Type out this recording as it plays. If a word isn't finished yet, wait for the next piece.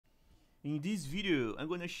In this video, I'm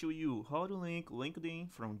gonna show you how to link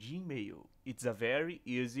LinkedIn from Gmail. It's a very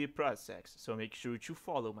easy process, so make sure to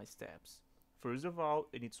follow my steps. First of all,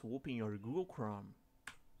 you need to open your Google Chrome.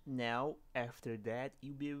 Now, after that,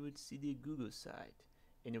 you'll be able to see the Google site.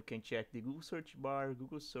 And you can check the Google search bar,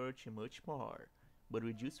 Google search, and much more. But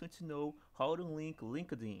we just want to know how to link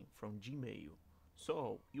LinkedIn from Gmail.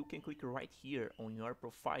 So, you can click right here on your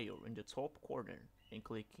profile in the top corner and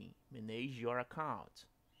clicking Manage Your Account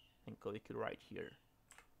and click it right here.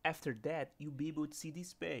 After that, you'll be able to see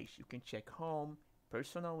this page. You can check home,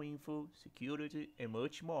 personal info, security, and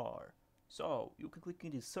much more. So you can click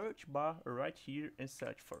in the search bar right here and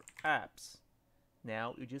search for apps.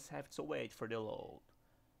 Now you just have to wait for the load.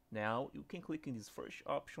 Now you can click in this first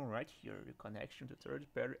option right here, the connection to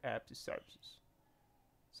third-party apps services.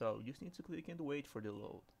 So you just need to click and wait for the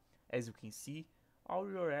load. As you can see, all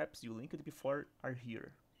your apps you linked before are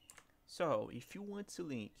here. So if you want to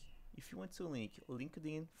link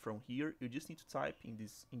LinkedIn from here, you just need to type in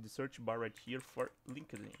the search bar right here for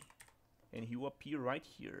LinkedIn, and he will appear right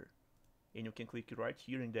here. And you can click right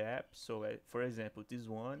here in the app. So for example, this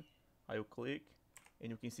one, I will click, and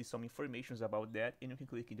you can see some information about that, and you can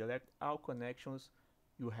click in delete all connections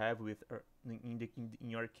you have with in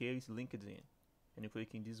your case LinkedIn, and you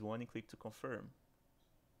click in this one and click to confirm.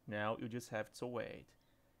 Now you just have to wait.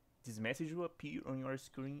 This message will appear on your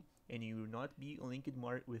screen and you will not be linked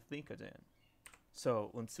more with LinkedIn.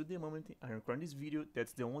 So until the moment I record this video,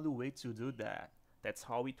 that's the only way to do that. That's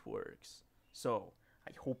how it works. So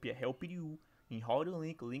I hope I helped you in how to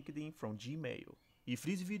link LinkedIn from Gmail. If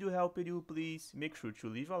this video helped you, please make sure to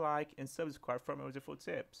leave a like and subscribe for more useful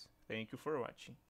tips. Thank you for watching.